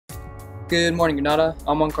Good morning, Granada.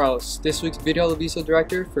 I'm Juan Carlos, this week's Video Aviso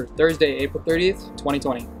Director for Thursday, April 30th,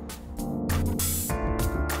 2020.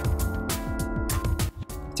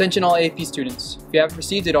 Attention all AP students. If you haven't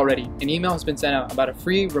received it already, an email has been sent out about a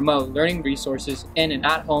free remote learning resources and an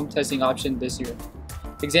at-home testing option this year.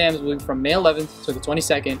 Exams will be from May 11th to the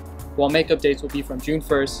 22nd, while makeup dates will be from June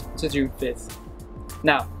 1st to June 5th.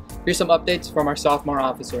 Now, here's some updates from our sophomore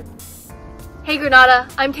officer. Hey Granada,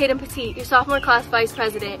 I'm Tatum Petit, your sophomore class vice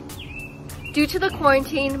president. Due to the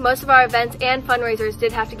quarantine, most of our events and fundraisers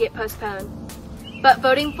did have to get postponed. But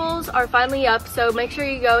voting polls are finally up, so make sure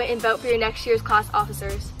you go and vote for your next year's class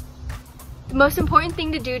officers. The most important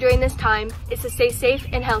thing to do during this time is to stay safe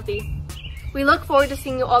and healthy. We look forward to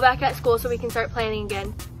seeing you all back at school so we can start planning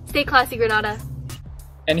again. Stay classy, Granada.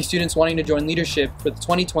 Any students wanting to join leadership for the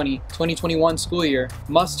 2020-2021 school year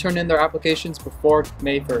must turn in their applications before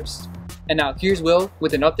May 1st. And now here's Will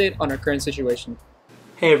with an update on our current situation.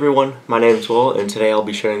 Hey everyone, my name is Will and today I'll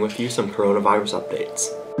be sharing with you some coronavirus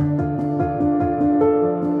updates.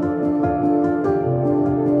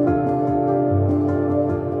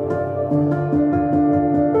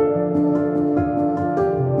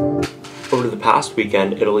 Over the past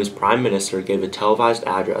weekend, Italy's Prime Minister gave a televised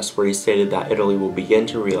address where he stated that Italy will begin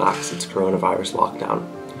to relax its coronavirus lockdown.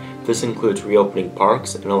 This includes reopening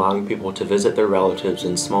parks and allowing people to visit their relatives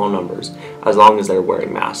in small numbers as long as they're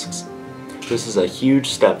wearing masks. This is a huge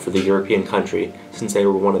step for the European country since they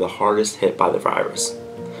were one of the hardest hit by the virus.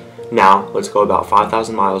 Now, let's go about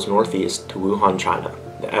 5,000 miles northeast to Wuhan, China,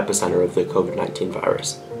 the epicenter of the COVID-19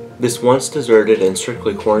 virus. This once deserted and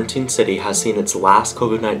strictly quarantined city has seen its last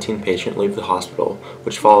COVID-19 patient leave the hospital,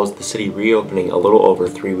 which follows the city reopening a little over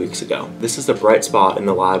 3 weeks ago. This is a bright spot in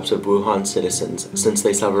the lives of Wuhan citizens since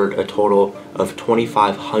they suffered a total of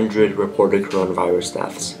 2,500 reported coronavirus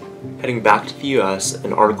deaths. Heading back to the US,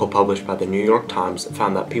 an article published by the New York Times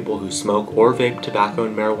found that people who smoke or vape tobacco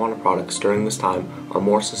and marijuana products during this time are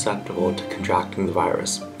more susceptible to contracting the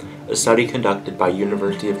virus. A study conducted by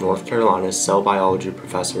University of North Carolina's cell biology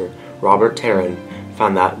professor Robert Tarrin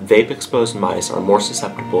found that vape-exposed mice are more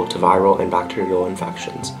susceptible to viral and bacterial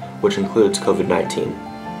infections, which includes COVID-19.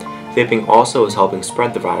 Vaping also is helping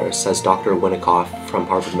spread the virus, says Dr. Winikoff from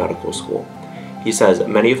Harvard Medical School. He says,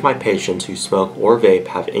 many of my patients who smoke or vape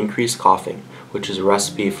have increased coughing, which is a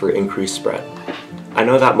recipe for increased spread. I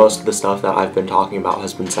know that most of the stuff that I've been talking about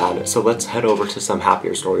has been sad, so let's head over to some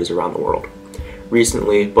happier stories around the world.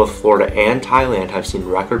 Recently, both Florida and Thailand have seen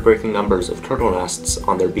record-breaking numbers of turtle nests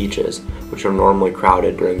on their beaches, which are normally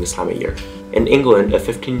crowded during this time of year. In England, a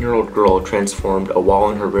 15-year-old girl transformed a wall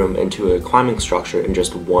in her room into a climbing structure in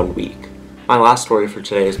just 1 week. My last story for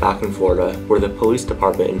today is back in Florida, where the police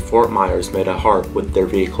department in Fort Myers made a heart with their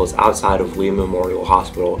vehicles outside of Lee Memorial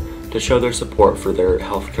Hospital to show their support for their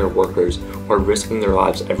healthcare workers who are risking their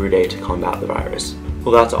lives every day to combat the virus.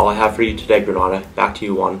 Well, that's all I have for you today, Granada. Back to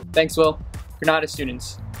you, Juan. Thanks, Will. Granada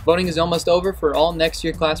students, voting is almost over for all next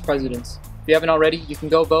year class presidents. If you haven't already, you can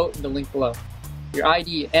go vote in the link below. Your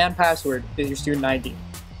ID and password is your student ID.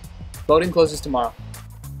 Voting closes tomorrow.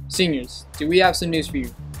 Seniors, do we have some news for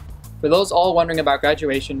you? For those all wondering about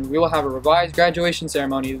graduation, we will have a revised graduation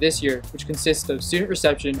ceremony this year, which consists of student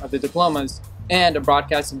reception of the diplomas and a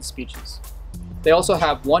broadcast and speeches. They also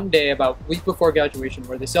have one day about a week before graduation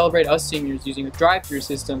where they celebrate us seniors using a drive-through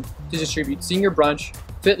system to distribute senior brunch,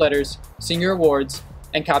 fit letters, senior awards,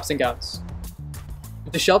 and caps and gowns.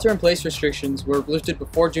 If the shelter-in-place restrictions were lifted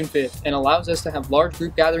before June 5th and allows us to have large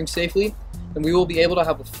group gatherings safely, then we will be able to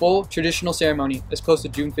have a full traditional ceremony as close to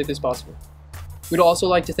June 5th as possible. We'd also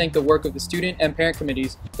like to thank the work of the student and parent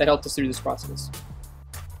committees that helped us through this process.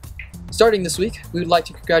 Starting this week, we would like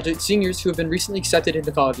to congratulate seniors who have been recently accepted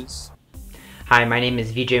into colleges. Hi, my name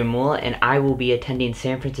is Vijay Mool and I will be attending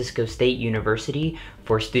San Francisco State University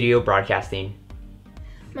for studio broadcasting.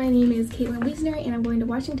 My name is Caitlin Wiesner and I'm going to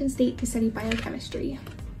Washington State to study biochemistry.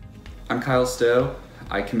 I'm Kyle Stowe.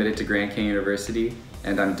 I committed to Grand Canyon University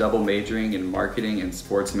and I'm double majoring in marketing and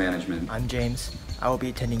sports management. I'm James. I will be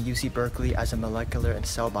attending UC Berkeley as a molecular and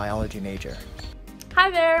cell biology major.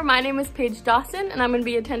 Hi there, my name is Paige Dawson and I'm going to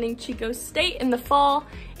be attending Chico State in the fall,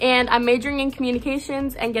 and I'm majoring in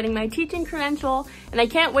communications and getting my teaching credential, and I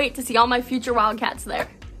can't wait to see all my future Wildcats there.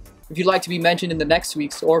 If you'd like to be mentioned in the next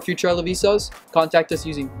week's or future Avisos, contact us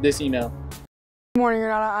using this email. Good morning,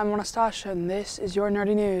 Renata. I'm Anastasia and this is your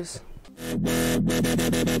Nerdy News.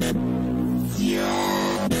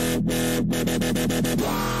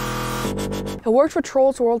 It worked for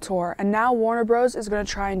Trolls World Tour, and now Warner Bros. Is going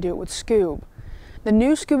to try and do it with Scoob. The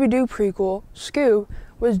new Scooby-Doo prequel, Scoob,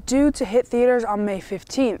 was due to hit theaters on May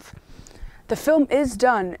 15th. The film is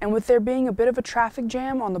done, and with there being a bit of a traffic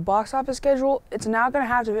jam on the box office schedule, it's now going to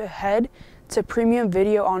have to head to premium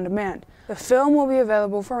video on demand. The film will be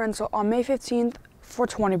available for rental on May 15th for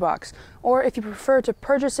 $20, or if you prefer to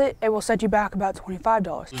purchase it, it will set you back about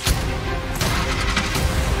 $25.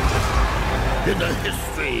 In the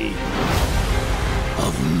history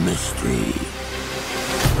of mystery.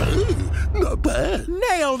 Not bad.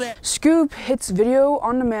 Nailed it! Scoob hits video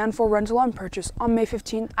on demand for rental and purchase on May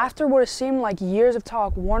 15th. After what has seemed like years of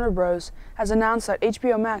talk, Warner Bros. Has announced that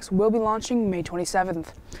HBO Max will be launching May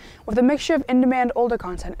 27th. With a mixture of in-demand older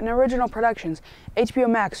content and original productions, HBO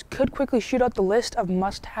Max could quickly shoot up the list of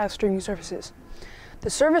must-have streaming services. The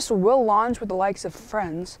service will launch with the likes of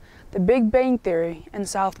Friends, The Big Bang Theory, and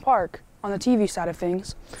South Park on the TV side of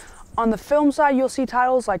things. On the film side, you'll see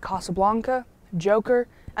titles like Casablanca, Joker,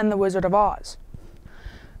 and The Wizard of Oz.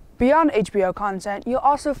 Beyond HBO content, you'll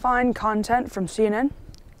also find content from CNN,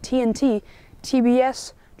 TNT,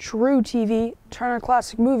 TBS, True TV, Turner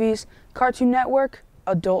Classic Movies, Cartoon Network,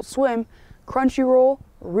 Adult Swim, Crunchyroll,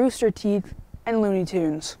 Rooster Teeth, and Looney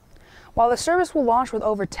Tunes. While the service will launch with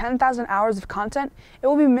over 10,000 hours of content, it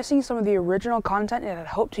will be missing some of the original content it had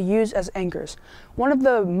hoped to use as anchors, one of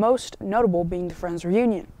the most notable being the Friends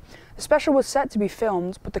reunion. The special was set to be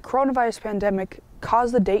filmed, but the coronavirus pandemic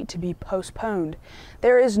caused the date to be postponed.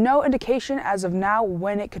 There is no indication as of now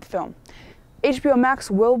when it could film. HBO Max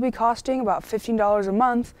will be costing about $15 a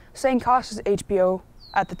month, same cost as HBO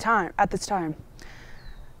at this time.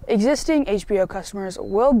 Existing HBO customers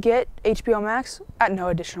will get HBO Max at no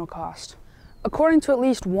additional cost. According to at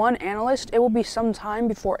least one analyst, it will be some time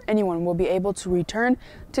before anyone will be able to return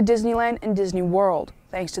to Disneyland and Disney World,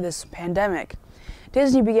 thanks to this pandemic.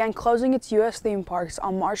 Disney began closing its U.S. theme parks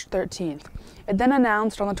on March 13th. It then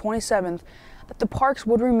announced on the 27th that the parks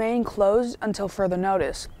would remain closed until further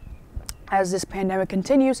notice. As this pandemic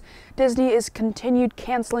continues, Disney is continued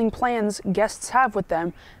canceling plans guests have with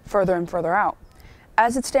them further and further out.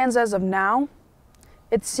 As it stands as of now,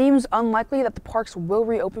 it seems unlikely that the parks will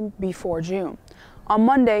reopen before June. On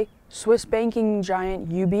Monday, Swiss banking giant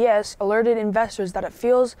UBS alerted investors that it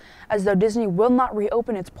feels as though Disney will not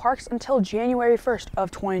reopen its parks until January 1st of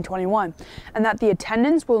 2021, and that the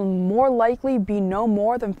attendance will more likely be no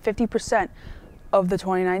more than 50% of the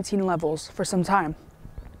 2019 levels for some time.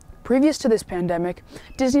 Previous to this pandemic,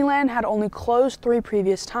 Disneyland had only closed 3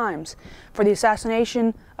 previous times: for the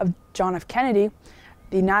assassination of John F. Kennedy,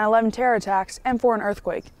 the 9/11 terror attacks, and for an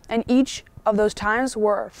earthquake, and each of those times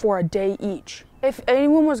were for a day each. If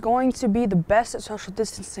anyone was going to be the best at social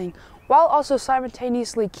distancing while also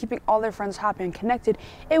simultaneously keeping all their friends happy and connected,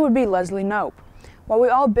 it would be Leslie Knope. While we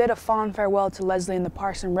all bid a fond farewell to Leslie and the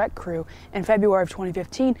Parks and Rec crew in February of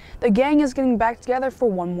 2015, the gang is getting back together for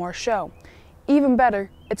one more show. Even better,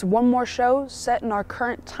 it's one more show set in our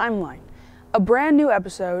current timeline. A brand new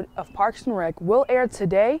episode of Parks and Rec will air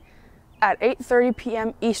today at 8:30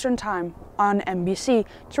 p.m. Eastern Time on NBC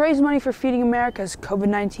to raise money for Feeding America's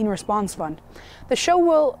COVID-19 Response Fund. The show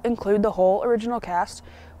will include the whole original cast,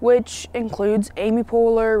 which includes Amy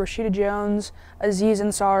Poehler, Rashida Jones, Aziz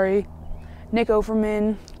Ansari, Nick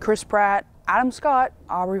Offerman, Chris Pratt, Adam Scott,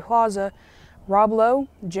 Aubrey Plaza, Rob Lowe,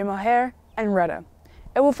 Jim O'Hare, and Retta.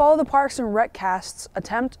 It will follow the Parks and Rec cast's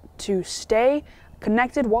attempt to stay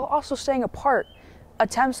connected while also staying apart,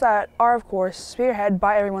 attempts that are, of course, spearheaded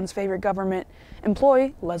by everyone's favorite government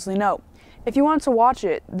employee, Leslie Knope. If you want to watch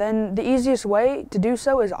it, then the easiest way to do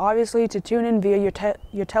so is obviously to tune in via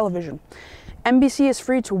your television. NBC is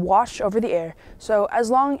free to watch over the air, so as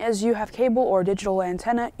long as you have cable or digital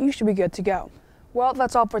antenna, you should be good to go. Well,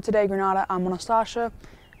 that's all for today, Granada. I'm Anastasia,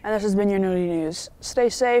 and this has been your Nerdy News. Stay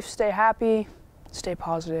safe, stay happy, stay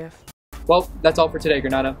positive. Well, that's all for today,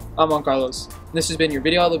 Granada. I'm Juan Carlos. This has been your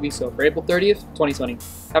video Aviso for April 30th, 2020.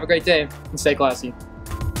 Have a great day, and stay classy.